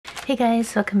Hey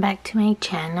guys, welcome back to my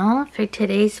channel. For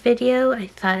today's video, I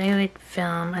thought I would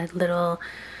film a little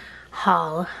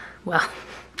haul. Well,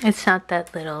 it's not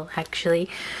that little actually.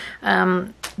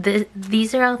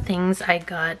 These are all things I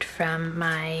got from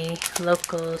my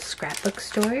local scrapbook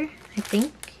store, I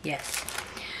think. Yes.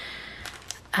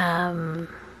 And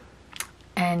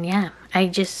yeah, I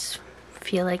just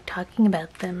feel like talking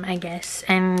about them, I guess.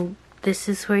 And this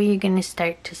is where you're gonna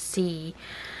start to see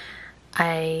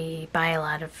I buy a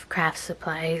lot of craft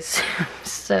supplies,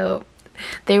 so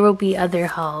there will be other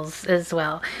hauls as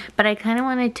well. But I kind of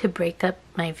wanted to break up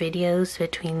my videos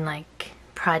between like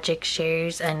project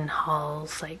shares and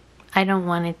hauls. Like, I don't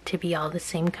want it to be all the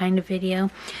same kind of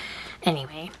video.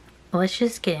 Anyway, let's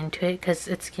just get into it because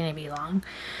it's gonna be long.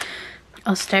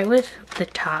 I'll start with the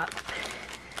top.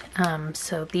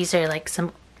 So these are like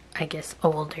some, I guess,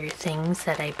 older things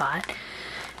that I bought.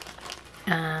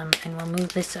 And we'll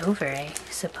move this over, I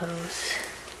suppose.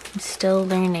 I'm still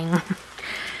learning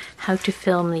how to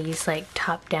film these like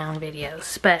top-down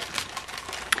videos, but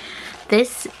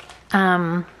this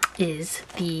is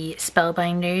the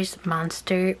Spellbinders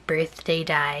Monster Birthday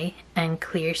Die and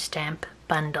Clear Stamp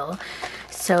Bundle.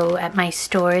 So at my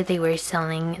store they were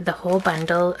selling the whole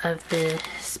bundle of the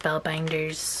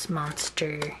Spellbinders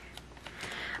Monster,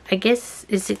 I guess,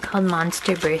 is it called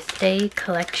Monster Birthday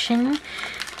Collection?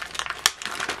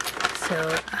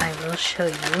 So I will show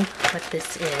you what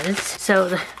this is.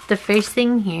 So the first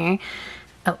thing here,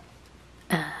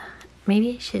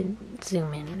 maybe I should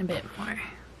zoom in a bit more.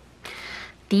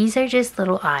 These are just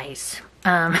little eyes.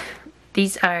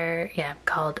 These are, yeah,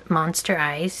 called Monster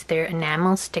Eyes. They're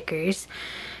enamel stickers,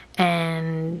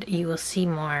 and you will see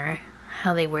more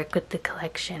how they work with the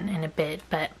collection in a bit,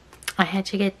 but I had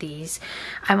to get these.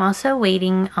 I'm also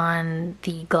waiting on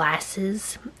the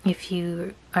glasses. If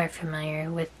you are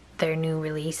familiar with their new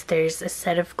release, there's a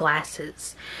set of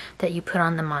glasses that you put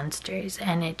on the monsters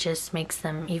and it just makes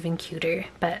them even cuter,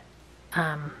 but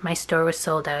my store was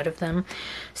sold out of them,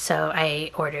 so I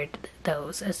ordered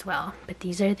those as well. But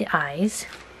these are the eyes,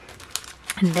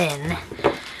 and then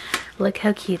look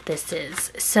how cute this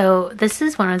is. So this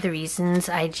is one of the reasons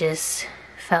I just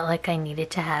felt like I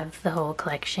needed to have the whole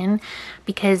collection,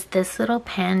 because this little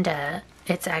panda,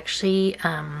 it's actually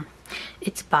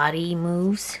its body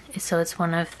moves, so it's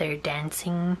one of their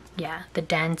dancing, yeah, the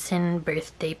dancing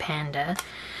birthday panda.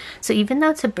 So even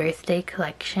though it's a birthday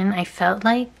collection, I felt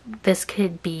like this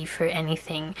could be for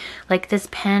anything. Like, this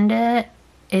panda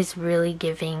is really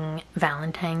giving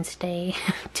Valentine's Day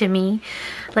to me.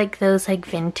 Like those like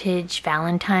vintage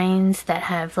Valentines that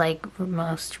have like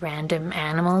most random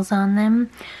animals on them.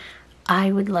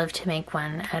 I would love to make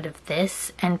one out of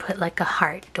this and put like a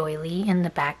heart doily in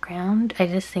the background. I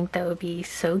just think that would be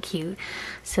so cute.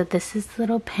 So this is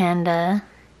little panda.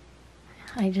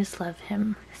 I just love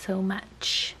him so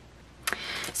much.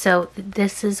 So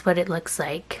this is what it looks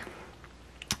like.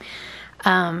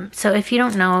 So if you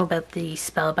don't know about the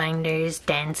Spellbinders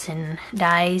dancing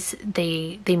dies,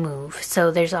 they move.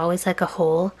 So there's always like a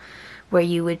hole where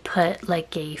you would put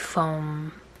like a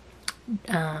foam,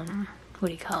 what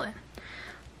do you call it?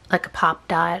 Like a pop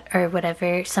dot or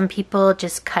whatever. Some people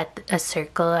just cut a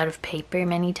circle out of paper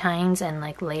many times and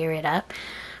like layer it up,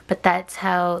 but that's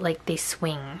how like they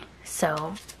swing.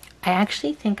 So I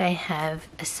actually think I have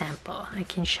a sample I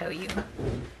can show you.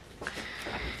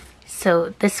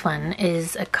 So this one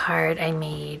is a card I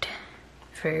made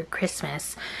for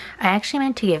Christmas. I actually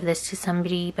meant to give this to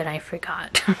somebody, but I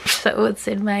forgot. So it's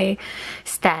in my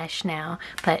stash now.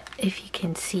 But if you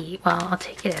can see, well, I'll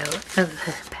take it out of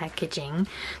the packaging.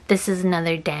 This is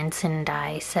another dance and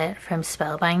die set from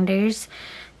Spellbinders.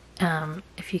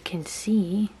 If you can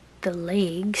see the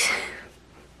legs,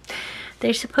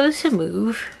 they're supposed to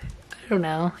move. I don't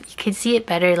know. You can see it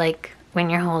better like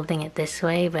when you're holding it this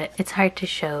way, but it's hard to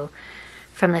show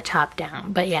from the top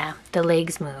down. But yeah, the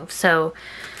legs move. So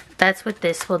that's what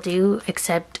this will do,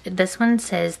 except this one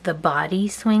says the body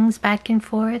swings back and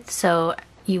forth. So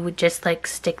you would just like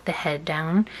stick the head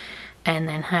down and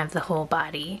then have the whole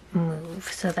body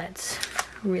move. So that's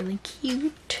really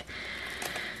cute.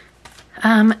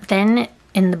 Then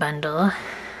in the bundle,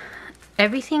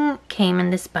 everything came in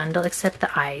this bundle except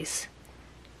the eyes.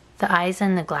 The eyes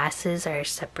and the glasses are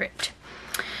separate.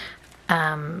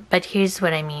 But here's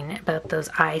what I mean about those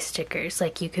eye stickers.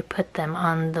 Like, you could put them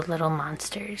on the little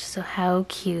monsters. So how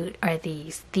cute are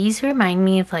these? These remind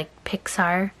me of like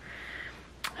Pixar.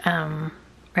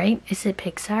 Right? Is it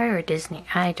Pixar or Disney?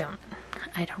 I don't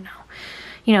know.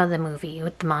 You know, the movie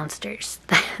with the monsters.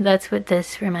 That's what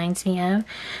this reminds me of.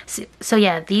 So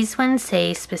yeah, these ones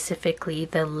say specifically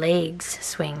the legs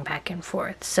swing back and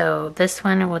forth. So this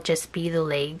one will just be the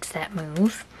legs that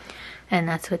move. And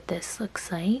that's what this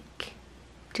looks like.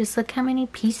 Just look how many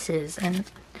pieces, and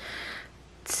it's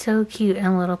so cute. And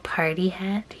a little party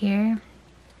hat here.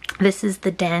 This is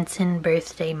the dancing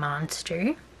birthday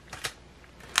monster.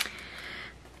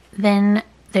 Then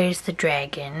there's the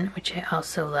dragon, which I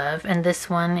also love, and this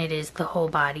one, it is the whole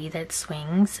body that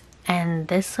swings, and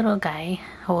this little guy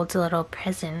holds a little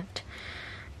present,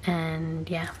 and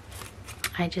yeah,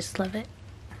 I just love it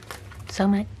so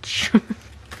much.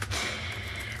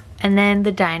 And then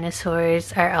the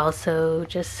dinosaurs are also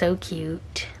just so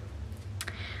cute.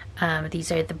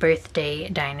 These are the birthday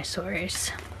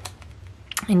dinosaurs,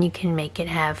 and you can make it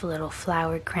have a little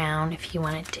flower crown if you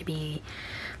want it to be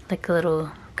like a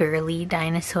little girly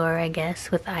dinosaur, I guess,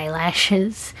 with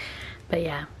eyelashes. But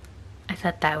yeah, I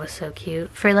thought that was so cute.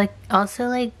 For like, also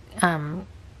like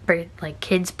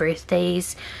kids'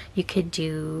 birthdays, you could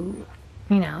do,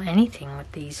 you know, anything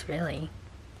with these really.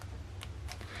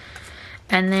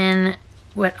 And then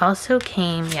what also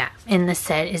came, yeah, in the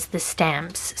set is the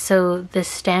stamps. So the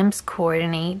stamps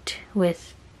coordinate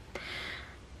with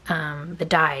the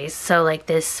dies. So like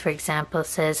this, for example,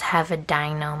 says have a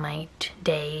dynamite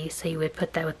day, so you would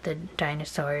put that with the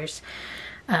dinosaurs.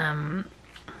 Some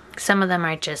of them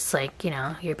are just like, you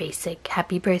know, your basic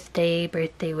happy birthday,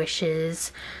 birthday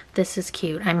wishes. This is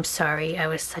cute. I'm sorry I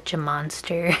was such a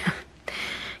monster.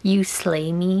 You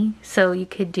slay me. So you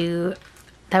could do,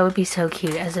 that would be so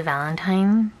cute as a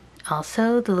Valentine.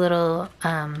 Also the little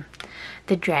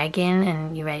the dragon,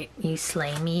 and you write you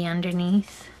slay me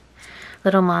underneath.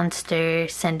 Little monster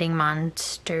sending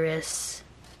monstrous,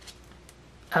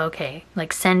 okay,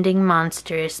 like sending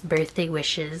monstrous birthday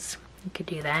wishes. You could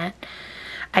do that.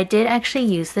 I did actually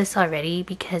use this already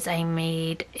because I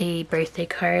made a birthday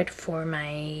card for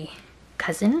my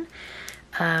cousin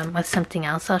with something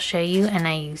else I'll show you, and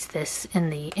I used this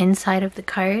in the inside of the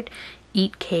card.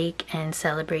 Eat cake and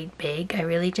celebrate big. I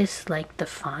really just like the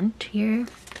font here.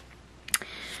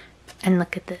 And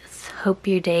look at this. Hope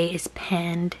your day is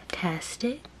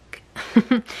pan-tastic.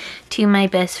 To my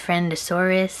best friend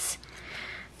Asaurus.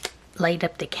 Light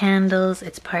up the candles.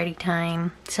 It's party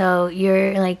time. So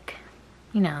you're like,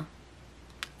 you know,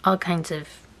 all kinds of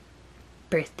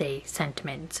birthday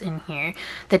sentiments in here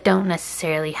that don't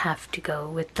necessarily have to go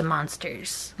with the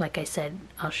monsters. Like I said,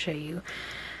 I'll show you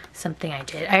something I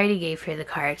did. I already gave her the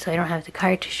card, so I don't have the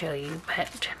card to show you,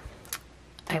 but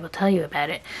I will tell you about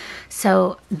it.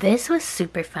 So this was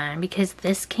super fun because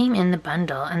this came in the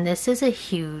bundle, and this is a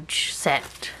huge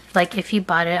set. Like if you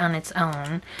bought it on its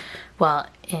own, well,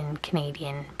 in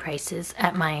Canadian prices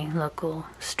at my local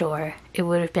store, it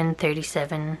would have been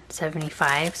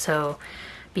 $37.75. So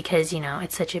because, you know,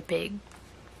 it's such a big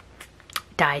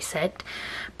die set.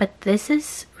 But this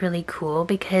is really cool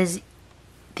because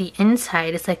the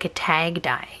inside is like a tag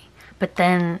die, but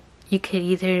then you could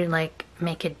either like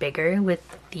make it bigger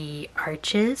with the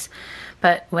arches,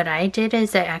 but what I did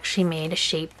is I actually made a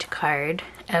shaped card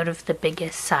out of the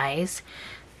biggest size,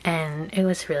 and it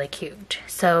was really cute.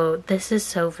 So this is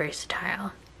so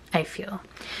versatile, I feel.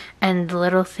 And the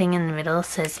little thing in the middle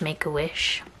says make a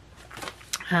wish.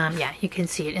 Yeah, you can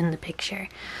see it in the picture.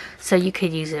 So you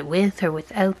could use it with or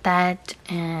without that,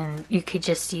 and you could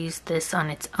just use this on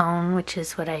its own, which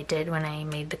is what I did when I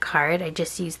made the card. I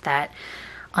just used that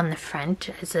on the front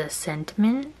as a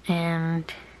sentiment,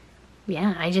 and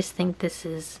yeah, I just think this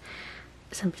is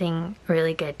something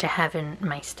really good to have in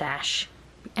my stash.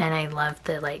 And I love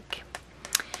the, like,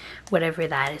 whatever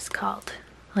that is called,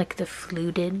 like the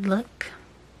fluted look.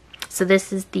 So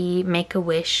this is the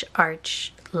Make-A-Wish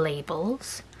arch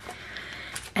labels.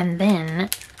 And then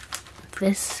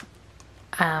this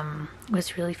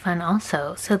was really fun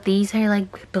also. So these are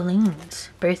like balloons,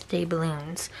 birthday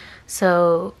balloons.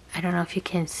 So I don't know if you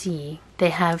can see, they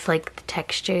have like the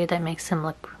texture that makes them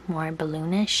look more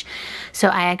balloonish. So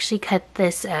I actually cut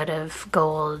this out of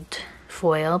gold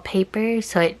foil paper,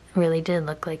 so it really did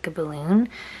look like a balloon.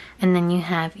 And then you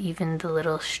have even the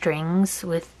little strings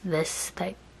with this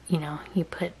that, you know, you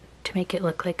put to make it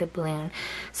look like a balloon.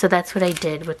 So that's what I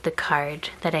did with the card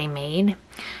that I made.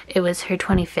 It was her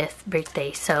 25th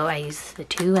birthday, so I used the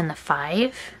 2 and the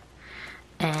 5.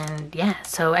 And yeah,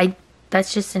 so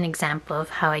that's just an example of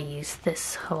how I used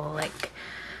this whole like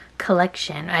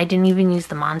collection. I didn't even use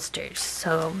the monsters.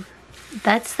 So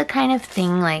that's the kind of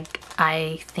thing like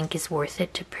I think is worth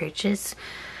it to purchase.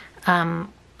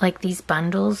 Like these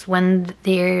bundles, when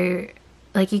they're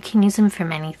like, you can use them for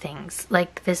many things.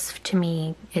 Like this to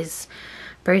me is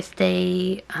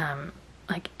birthday,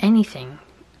 like anything.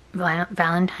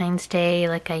 Valentine's Day,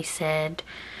 like I said.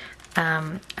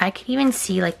 I could even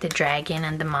see like the dragon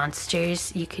and the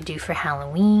monsters you could do for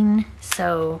Halloween.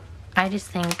 So I just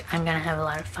think I'm gonna have a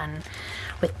lot of fun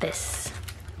with this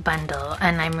bundle,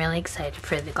 and I'm really excited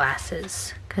for the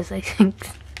glasses because I think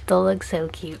they'll look so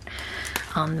cute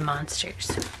on the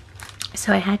monsters.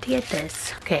 So I had to get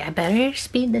this. Okay, I better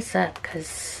speed this up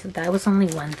because that was only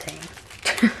one thing.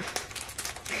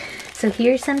 So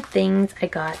here's some things I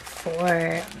got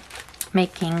for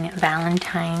making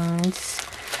Valentine's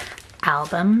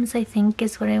albums, I think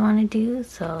is what I want to do.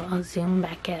 So I'll zoom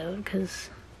back out because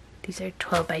these are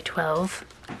 12 by 12.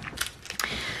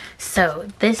 So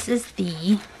this is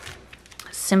the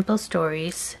Simple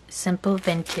Stories, Simple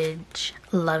Vintage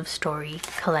Love Story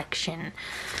collection.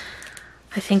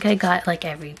 I think I got like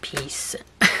every piece.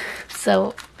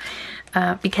 So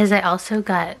because I also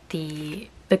got the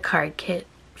card kit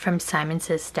from Simon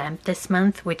Says Stamp this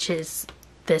month, which is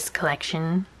this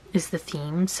collection is the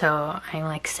theme, so I'm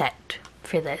like set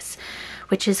for this,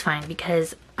 which is fine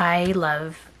because I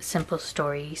love simple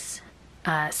stories,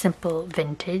 simple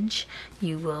vintage.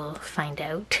 You will find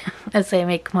out as I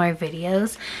make more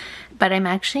videos, but I'm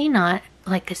actually not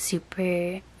like a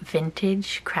super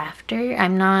vintage crafter.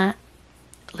 I'm not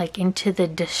like into the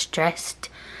distressed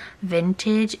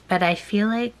vintage, but I feel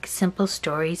like Simple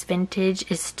Stories vintage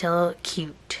is still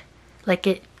cute. Like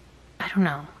it, I don't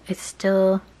know, it's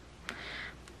still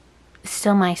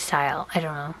my style. I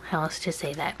don't know how else to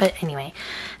say that, but anyway,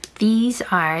 these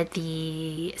are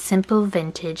the Simple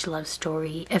Vintage Love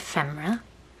Story ephemera.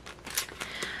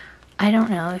 I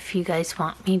don't know if you guys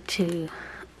want me to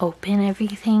open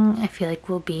everything. I feel like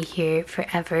we'll be here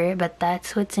forever, but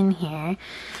that's what's in here,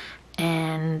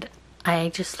 and I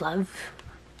just love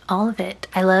all of it.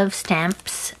 I love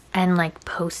stamps and like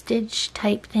postage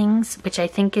type things, which I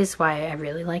think is why I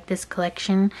really like this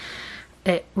collection.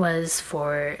 It was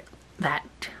for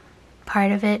that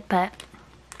part of it, but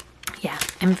yeah,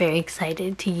 I'm very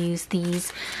excited to use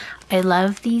these. I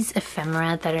love these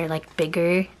ephemera that are like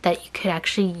bigger, that you could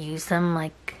actually use them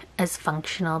like as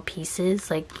functional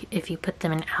pieces. Like if you put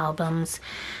them in albums,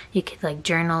 you could like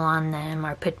journal on them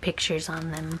or put pictures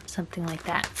on them, something like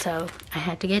that. So I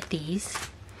had to get these.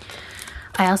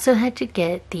 I also had to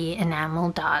get the enamel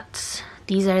dots.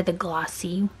 These are the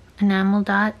glossy enamel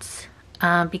dots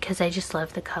because I just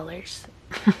love the colors.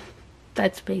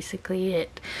 That's basically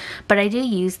it. But I do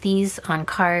use these on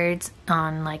cards,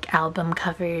 on like album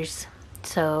covers,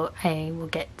 so I will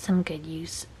get some good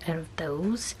use out of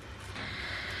those.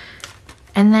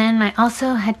 And then I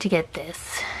also had to get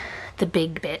this, the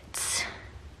Big Bits,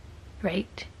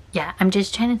 right? Yeah, I'm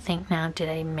just trying to think now, did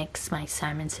I mix my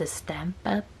Simon Says Stamp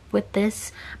up with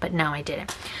this? But no, I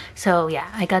didn't. So yeah,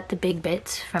 I got the Big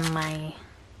Bits from my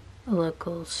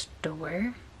local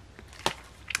store.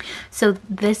 So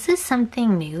this is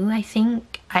something new, I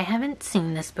think. I haven't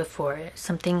seen this before.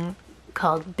 Something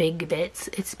called Big Bits.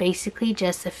 It's basically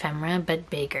just ephemera but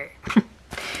bigger.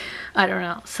 I don't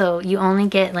know. So you only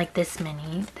get like this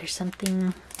many. There's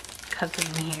something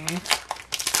covering here.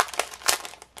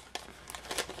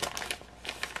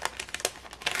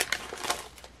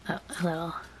 Oh, a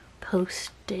little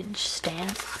postage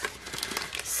stamp.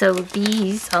 So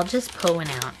these, I'll just pull one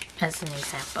out as an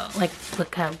example. Like,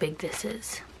 look how big this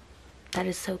is. That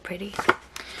is so pretty.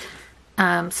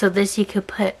 So this you could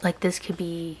put, like this could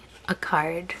be a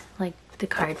card, like the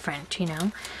card front, you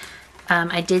know.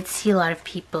 I did see a lot of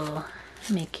people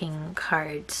making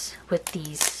cards with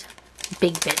these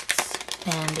Big Bits,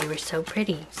 and they were so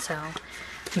pretty. So I'm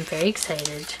very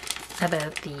excited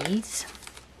about these.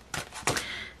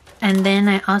 And then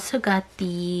I also got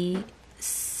the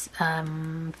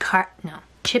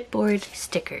chipboard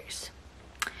stickers.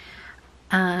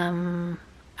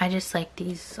 I just like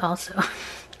these also.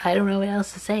 I don't know what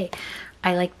else to say.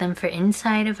 I like them for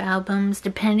inside of albums,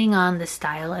 depending on the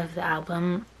style of the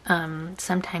album.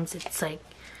 Sometimes it's like,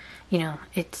 you know,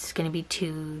 it's gonna be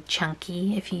too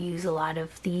chunky if you use a lot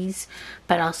of these,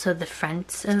 but also the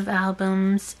fronts of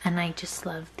albums. And I just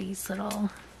love these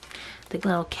little, the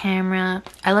little camera.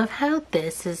 I love how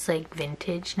this is like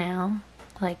vintage now.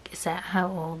 Like, is that how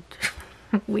old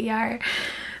we are?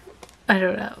 I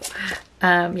don't know.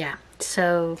 Yeah,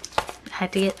 so I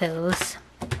had to get those.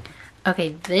 Okay,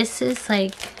 this is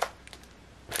like,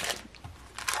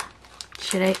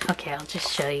 should I? Okay, I'll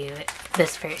just show you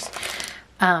this first.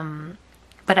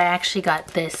 But I actually got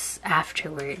this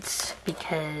afterwards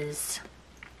because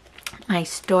my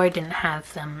store didn't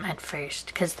have them at first.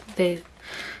 Because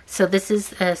so this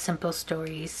is a Simple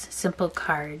Stories, Simple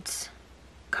Cards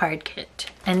card kit.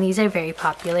 And these are very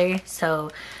popular, so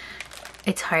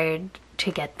it's hard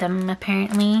to get them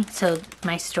apparently. So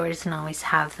my store doesn't always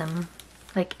have them,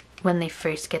 like when they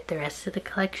first get the rest of the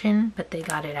collection, but they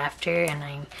got it after and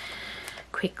I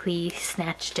quickly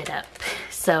snatched it up.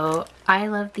 So I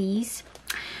love these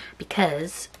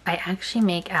because I actually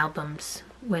make albums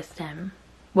with them.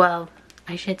 Well,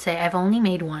 I should say I've only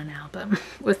made one album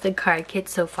with the card kit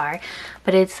so far,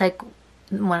 but it's like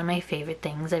one of my favorite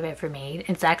things I've ever made.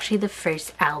 It's actually the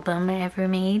first album I ever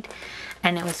made,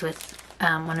 and it was with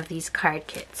one of these card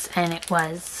kits, and it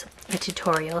was a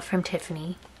tutorial from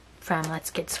Tiffany from Let's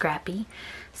Get Scrappy.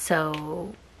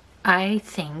 So I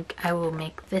think I will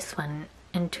make this one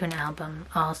into an album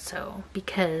also,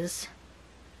 because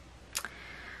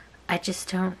I just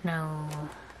don't know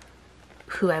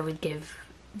who I would give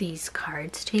these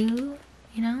cards to,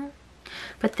 you know?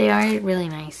 But they are really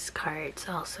nice cards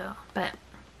also. But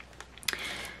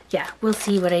yeah, we'll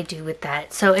see what I do with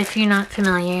that. So if you're not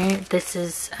familiar, this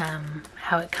is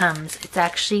how it comes. It's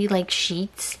actually like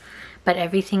sheets, but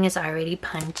everything is already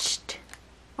punched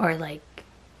or like,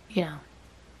 you know,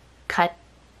 cut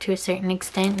to a certain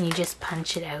extent, and you just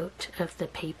punch it out of the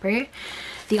paper.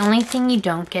 The only thing you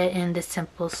don't get in the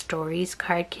Simple Stories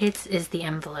card kits is the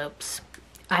envelopes.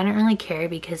 I don't really care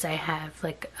because I have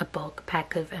like a bulk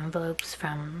pack of envelopes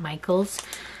from Michael's,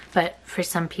 but for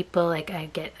some people, like, I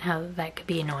get how that could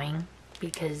be annoying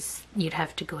because you'd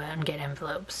have to go out and get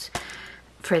envelopes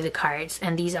for the cards,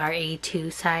 and these are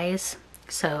A2 size,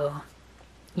 so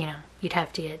you know, you'd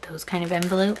have to get those kind of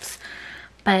envelopes.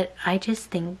 But I just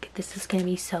think this is going to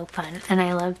be so fun, and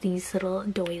I love these little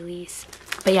doilies.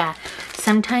 But yeah,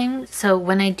 sometimes, so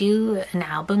when I do an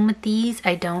album with these,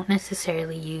 I don't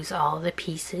necessarily use all the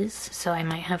pieces, so I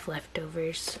might have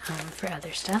leftovers for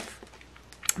other stuff.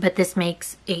 But this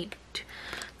makes 8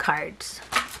 cards.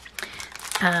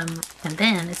 And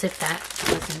then, as if that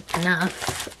wasn't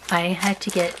enough, I had to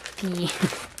get the...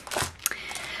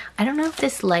 I don't know if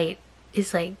this light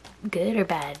is like good or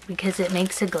bad because it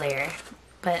makes a glare.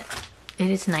 But it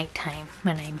is nighttime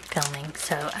when I'm filming,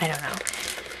 so I don't know.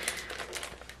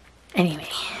 Anyway,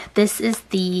 this is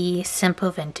the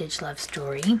Simple Vintage Love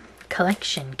Story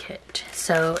collection kit.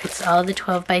 So it's all the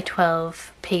 12 by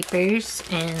 12 papers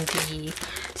and the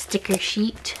sticker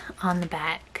sheet on the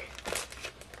back.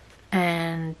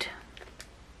 And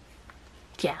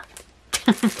yeah.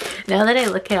 Now that I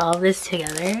look at all this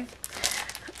together,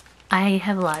 I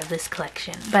have a lot of this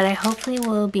collection, but I hopefully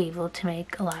will be able to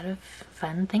make a lot of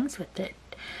fun things with it.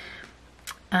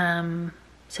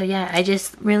 So yeah, I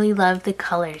just really love the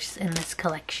colors in this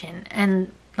collection,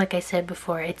 and like I said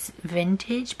before, it's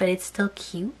vintage, but it's still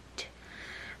cute,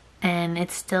 and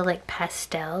it's still like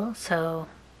pastel, so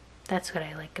that's what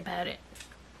I like about it.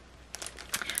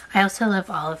 I also love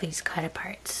all of these cut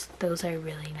aparts. Those are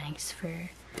really nice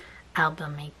for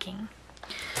album making.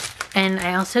 And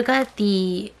I also got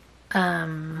the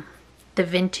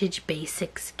Vintage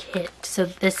Basics kit. So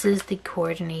this is the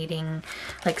coordinating,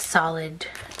 like, solid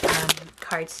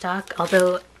cardstock.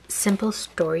 Although Simple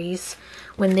Stories,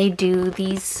 when they do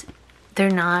these,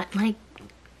 they're not like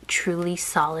truly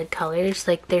solid colors.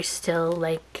 Like, there's still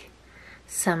like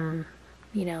some,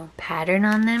 you know, pattern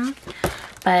on them.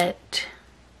 But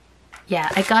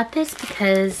yeah, I got this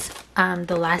because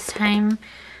the last time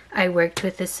I worked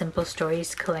with the Simple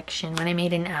Stories collection, when I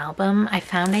made an album, I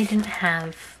found I didn't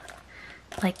have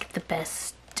like the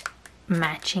best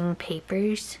matching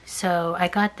papers, so I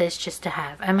got this just to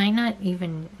have. I might not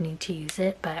even need to use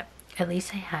it, but at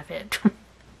least I have it.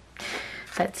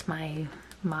 That's my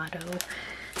motto.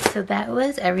 So that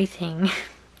was everything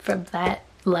from that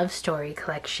love story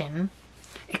collection,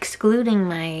 excluding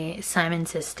my Simon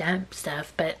Says Stamp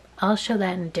stuff, but I'll show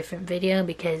that in a different video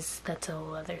because that's a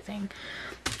whole other thing.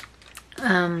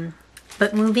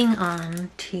 But moving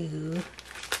on to,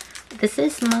 this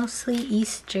is mostly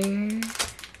Easter.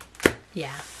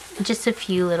 Yeah, just a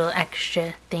few little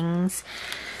extra things.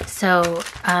 So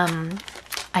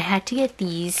I had to get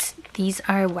these. These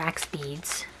are wax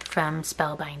beads from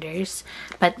Spellbinders,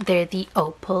 but they're the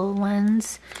opal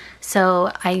ones.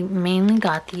 So I mainly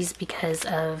got these because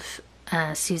of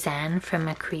Suzanne from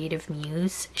A Creative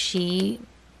Muse. She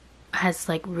has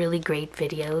like really great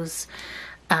videos,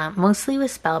 mostly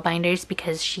with Spellbinders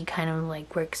because she kind of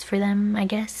like works for them, I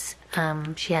guess.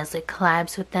 She has like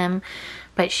collabs with them,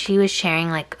 but she was sharing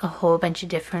like a whole bunch of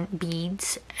different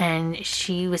beads, and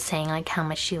she was saying like how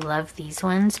much she loved these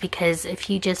ones because if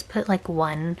you just put like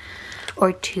 1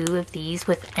 or 2 of these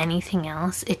with anything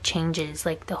else, it changes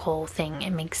like the whole thing.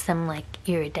 It makes them like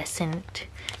iridescent.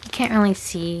 You can't really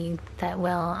see that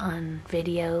well on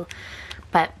video,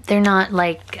 but they're not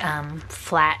like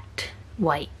flat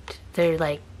white. They're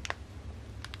like,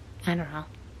 I don't know,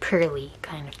 pearly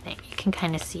kind of thing. You can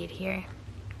kind of see it here.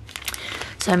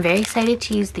 So I'm very excited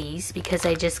to use these because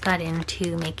I just got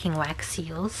into making wax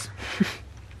seals.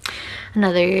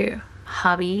 Another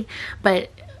hobby, but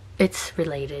it's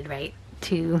related, right,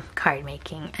 to card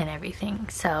making and everything.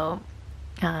 So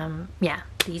yeah,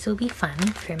 these will be fun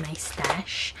for my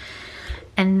stash.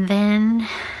 And then,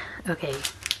 okay,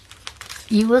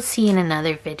 you will see in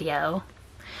another video,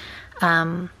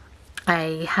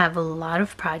 I have a lot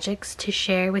of projects to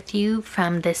share with you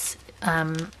from this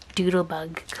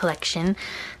Doodlebug collection.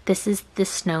 This is the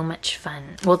Snow Much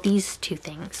Fun. Well, these two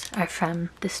things are from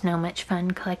the Snow Much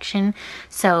Fun collection.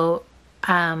 So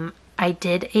I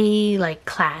did a like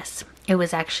class. It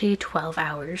was actually 12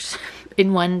 hours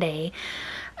in one day.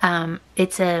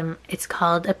 It's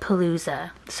called a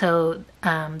Palooza. So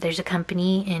there's a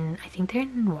company in, I think they're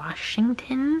in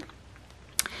Washington.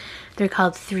 They're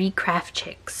called Three Craft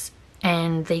Chicks,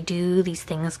 and they do these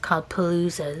things called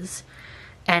Paloozas.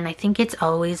 And I think it's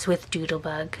always with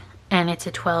Doodlebug, and it's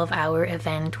a 12-hour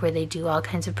event where they do all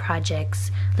kinds of projects.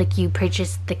 Like, you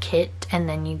purchase the kit and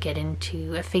then you get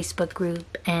into a Facebook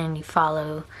group and you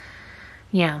follow,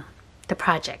 you know, the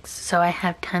projects. So I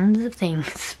have tons of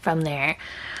things from there.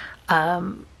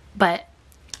 But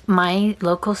my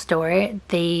local store,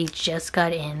 they just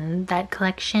got in that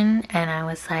collection, and I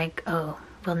was like, oh,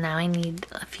 well, now I need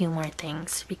a few more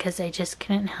things because I just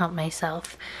couldn't help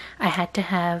myself. I had to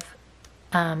have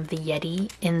the Yeti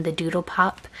in the Doodle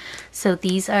Pop. So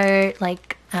these are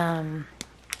like,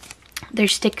 they're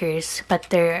stickers, but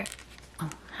they're,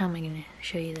 oh, how am I gonna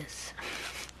show you this?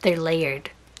 They're layered,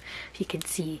 if you can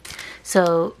see.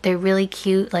 So they're really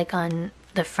cute, like on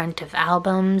the front of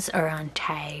albums or on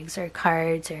tags or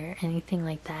cards or anything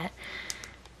like that.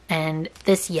 And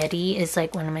this Yeti is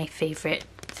like one of my favorite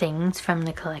things from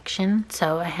the collection,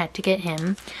 so I had to get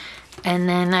him. And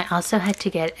then I also had to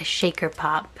get a shaker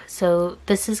pop. So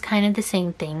this is kind of the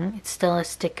same thing. It's still a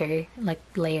sticker, like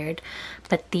layered,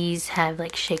 but these have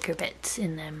like shaker bits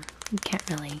in them. You can't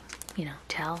really, you know,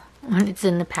 tell when it's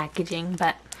in the packaging,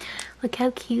 but look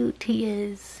how cute he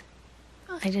is.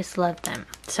 I just love them.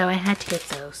 So I had to get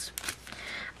those.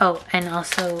 Oh, and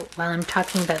also while I'm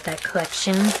talking about that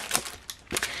collection,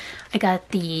 I got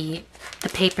the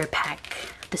paper pack,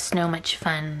 the Snow Much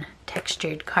Fun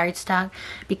textured cardstock,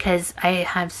 because I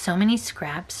have so many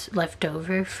scraps left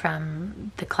over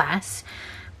from the class,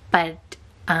 but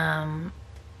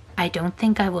I don't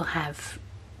think I will have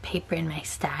paper in my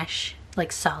stash,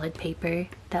 like solid paper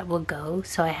that will go,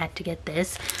 so I had to get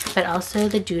this. But also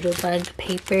the Doodlebug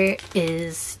paper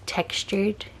is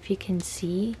textured, if you can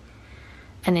see,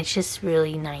 and it's just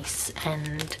really nice,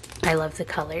 and I love the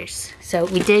colors. So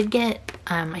we did get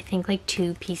I think like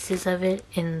 2 pieces of it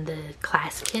in the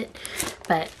class kit,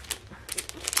 but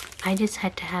I just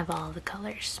had to have all the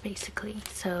colors basically,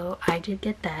 so I did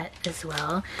get that as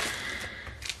well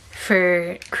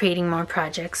for creating more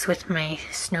projects with my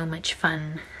Snow Much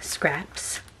Fun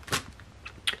scraps.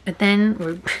 But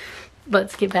then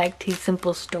let's get back to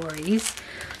simple stories.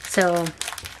 So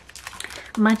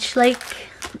much like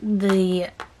the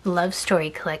love story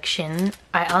collection,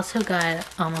 I also got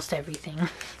almost everything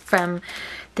from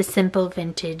the Simple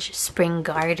Vintage Spring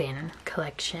Garden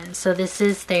collection. So this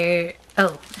is their,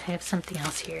 oh, I have something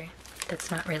else here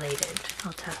that's not related.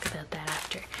 I'll talk about that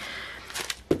after.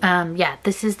 Yeah,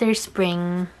 this is their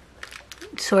spring,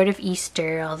 sort of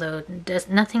Easter, although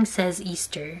nothing says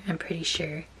Easter, I'm pretty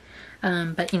sure.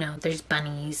 But you know, there's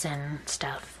bunnies and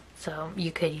stuff, so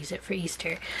you could use it for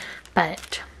Easter.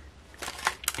 But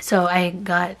so I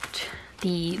got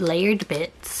the layered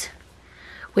bits,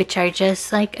 which are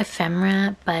just like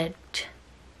ephemera, but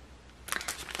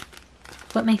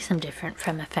what makes them different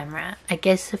from ephemera? I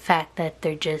guess the fact that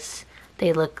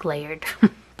they look layered,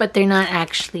 but they're not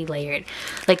actually layered.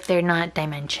 Like, they're not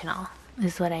dimensional,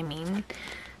 is what I mean.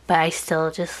 But I still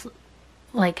just,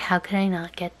 like, how could I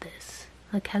not get this?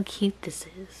 Look how cute this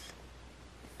is.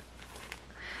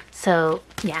 So,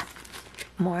 yeah.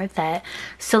 More of that.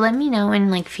 So let me know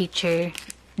in like future,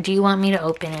 do you want me to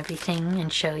open everything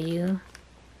and show you?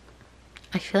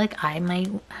 I feel like I might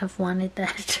have wanted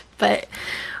that, but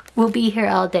we'll be here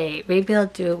all day. Maybe I'll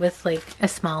do it with like a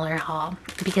smaller haul,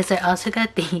 because I also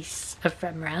got these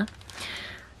ephemera.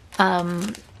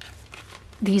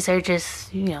 These are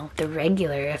just, you know, the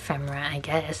regular ephemera, I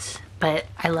guess, but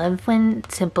I love when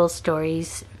Simple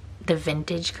Stories, the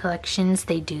vintage collections,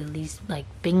 they do these like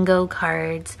bingo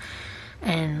cards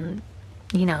and,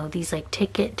 you know, these like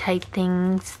ticket type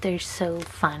things. They're so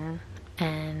fun,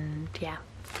 and yeah,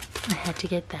 I had to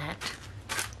get that.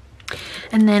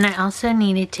 And then I also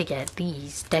needed to get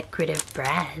these decorative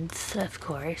brads, of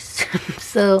course.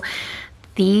 So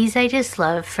these I just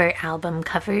love for album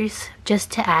covers, just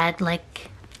to add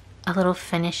like a little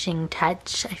finishing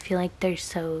touch. I feel like they're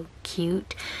so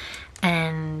cute,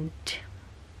 and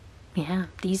yeah,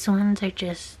 these ones are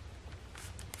just,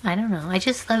 I don't know, I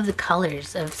just love the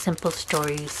colors of Simple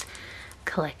Stories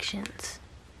collections.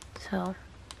 So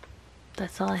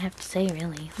that's all I have to say,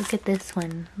 really. Look at this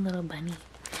one, little bunny.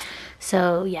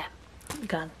 So yeah,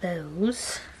 got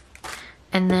those.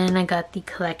 And then I got the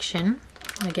collection,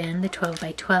 again, the 12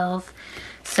 by 12.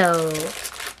 So,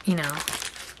 you know,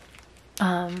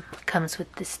 comes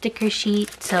with the sticker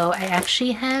sheet. So I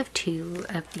actually have 2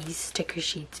 of these sticker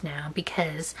sheets now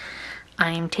because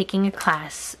I'm taking a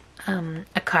class,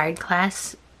 a card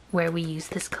class where we use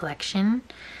this collection.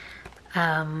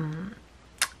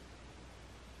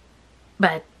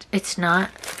 But it's not,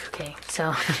 okay,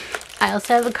 so I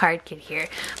also have a card kit here,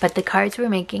 but the cards we're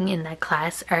making in that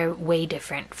class are way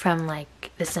different from like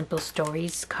the Simple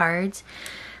Stories cards.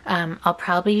 I'll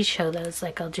probably show those,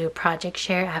 like I'll do a project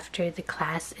share after the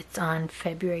class. It's on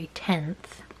February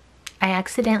 10th. I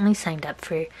accidentally signed up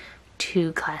for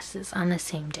 2 classes on the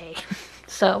same day.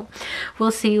 So we'll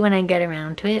see when I get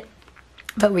around to it.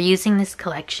 But we're using this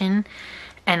collection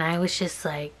and I was just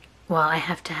like, well, I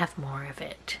have to have more of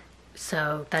it.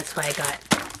 So that's why I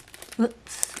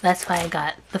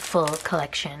got the full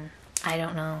collection. I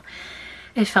don't know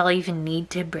if I'll even need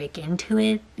to break into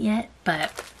it yet,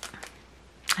 but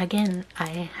again,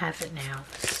 I have it now,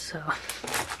 so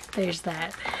there's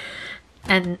that.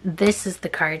 And this is the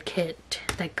card kit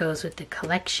that goes with the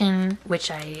collection, which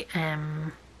I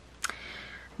am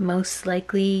most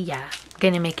likely, yeah,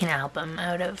 gonna make an album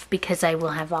out of because I will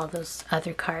have all those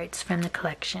other cards from the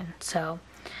collection. So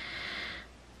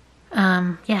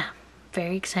yeah,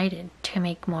 very excited to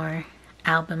make more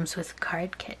albums with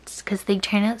card kits because they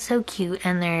turn out so cute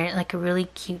and they're like a really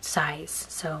cute size.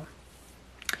 So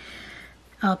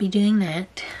I'll be doing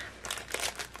that.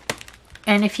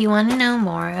 And if you want to know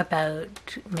more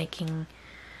about making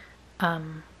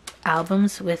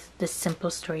albums with the Simple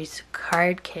Stories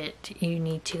card kit, you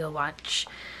need to go watch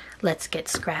Let's Get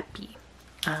Scrappy,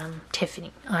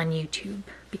 Tiffany on YouTube,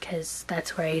 because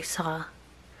that's where I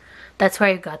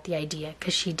got the idea,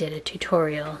 because she did a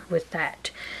tutorial with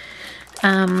that.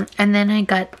 And then I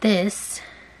got this.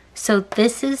 So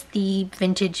this is the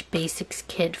Vintage Basics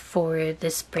kit for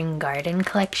the Spring Garden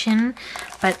collection,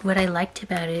 but what I liked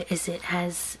about it is it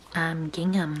has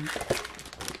gingham,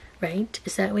 right?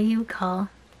 Is that what you would call?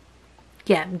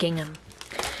 Yeah, gingham.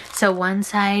 So one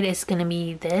side is going to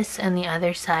be this and the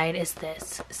other side is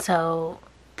this. So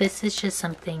this is just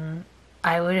something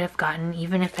I would have gotten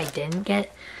even if I didn't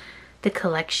get the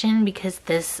collection, because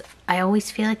this, I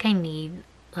always feel like I need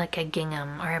like a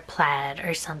gingham or a plaid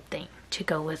or something to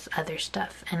go with other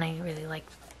stuff, and I really like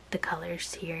the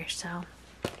colors here, so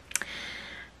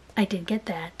I did get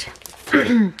that.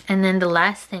 And then the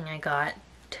last thing I got,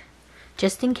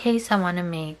 just in case I want to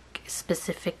make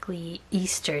specifically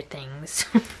Easter things,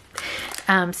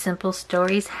 Simple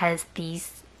Stories has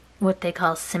these, what they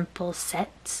call simple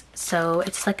sets. So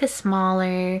it's like a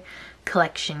smaller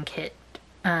collection kit,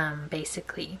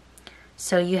 basically.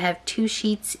 So you have 2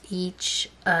 sheets each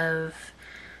of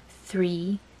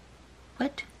 3.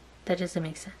 What? That doesn't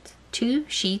make sense. 2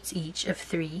 sheets each of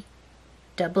 3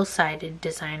 double-sided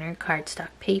designer cardstock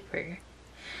paper,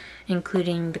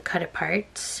 including the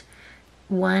cut-aparts,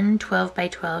 1 12 by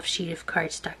 12 sheet of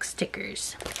cardstock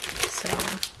stickers. So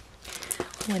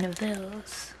one of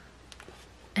those.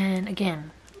 And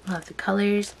again, love the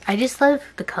colors. I just love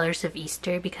the colors of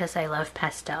Easter because I love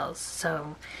pastels.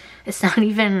 So it's not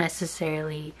even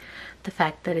necessarily the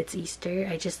fact that it's Easter.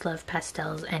 I just love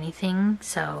pastels, anything.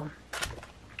 So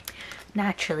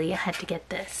naturally I had to get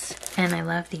this. And I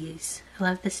love these. I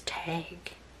love this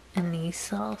tag and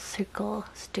these little circle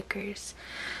stickers.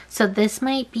 So this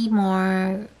might be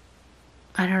more,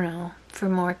 I don't know, for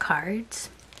more cards.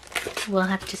 We'll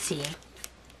have to see.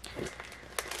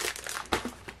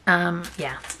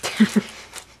 Yeah.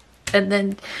 And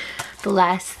then the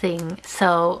last thing,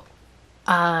 so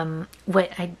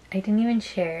what I didn't even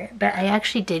share, but I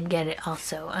actually did get it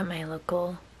also at my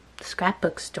local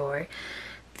scrapbook store,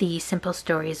 the Simple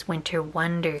Stories Winter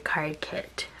Wonder card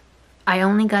kit. I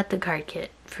only got the card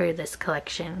kit for this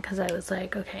collection because I was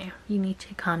like, okay, you need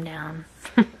to calm down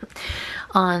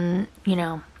on, you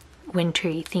know,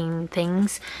 wintry themed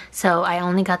things. So I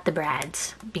only got the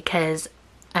brads because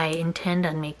I intend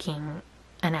on making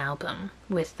an album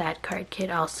with that card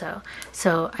kit also.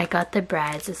 So I got the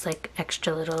brads as like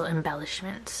extra little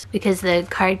embellishments because the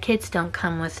card kits don't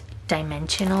come with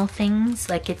dimensional things,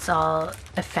 like it's all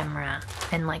ephemera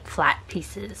and like flat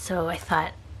pieces. So I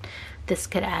thought this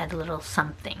could add a little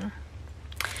something.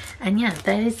 And yeah,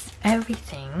 that is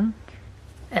everything,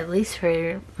 at least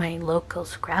for my local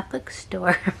scrapbook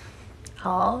store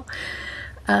haul.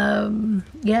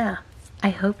 Yeah, I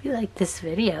hope you like this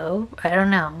video. I don't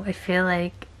know, I feel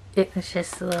like it was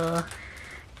just a little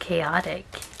chaotic,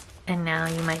 and now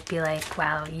you might be like,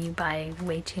 wow, you buy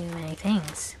way too many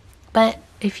things. But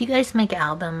if you guys make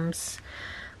albums,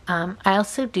 I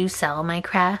also do sell my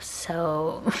crafts,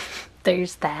 so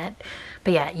there's that.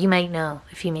 But yeah, you might know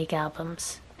if you make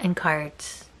albums and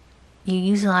cards, you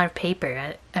use a lot of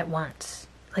paper at once.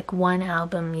 Like one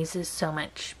album uses so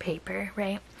much paper,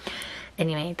 right?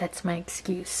 Anyway, that's my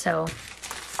excuse. So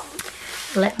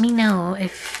let me know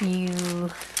if you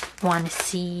want to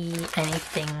see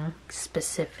anything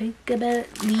specific about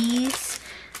these,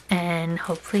 and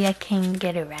hopefully I can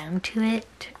get around to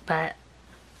it. But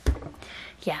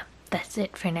yeah, that's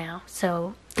it for now.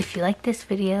 So if you like this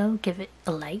video, give it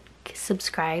a like,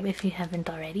 subscribe if you haven't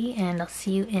already, and I'll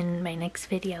see you in my next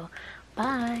video.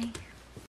 Bye!